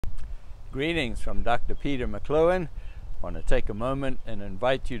Greetings from Dr. Peter McLuhan. I want to take a moment and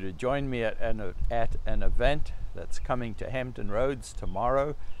invite you to join me at an event that's coming to Hampton Roads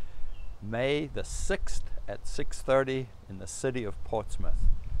tomorrow, May the 6th at 6:30 in the city of Portsmouth.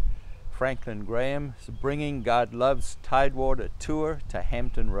 Franklin Graham is bringing God Loves Tidewater tour to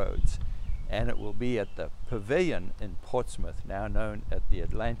Hampton Roads, and it will be at the Pavilion in Portsmouth, now known as the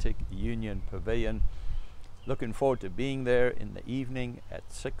Atlantic Union Pavilion. Looking forward to being there in the evening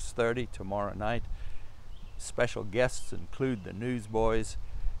at 6:30 tomorrow night. Special guests include the Newsboys,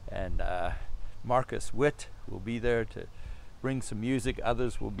 and Marcus Witt will be there to bring some music.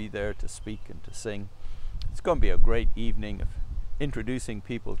 Others will be there to speak and to sing. It's going to be a great evening of introducing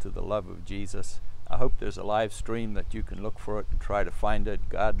people to the love of Jesus. I hope there's a live stream that you can look for it and try to find it.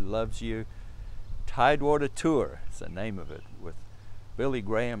 God Loves You Tidewater Tour is the name of it, with Billy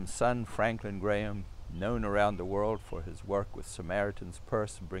Graham's son, Franklin Graham, known around the world for his work with Samaritan's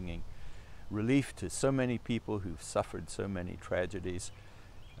Purse, bringing relief to so many people who've suffered so many tragedies,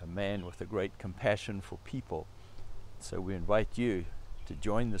 a man with a great compassion for people. So we invite you to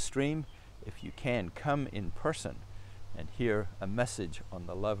join the stream. If you can, come in person and hear a message on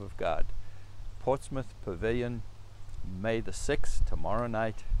the love of God. Portsmouth Pavilion, May the 6th, tomorrow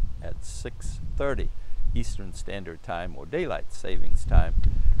night at 6:30 Eastern Standard Time, or Daylight Savings Time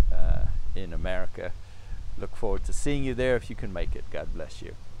in America. Look forward to seeing you there if you can make it. God bless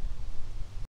you.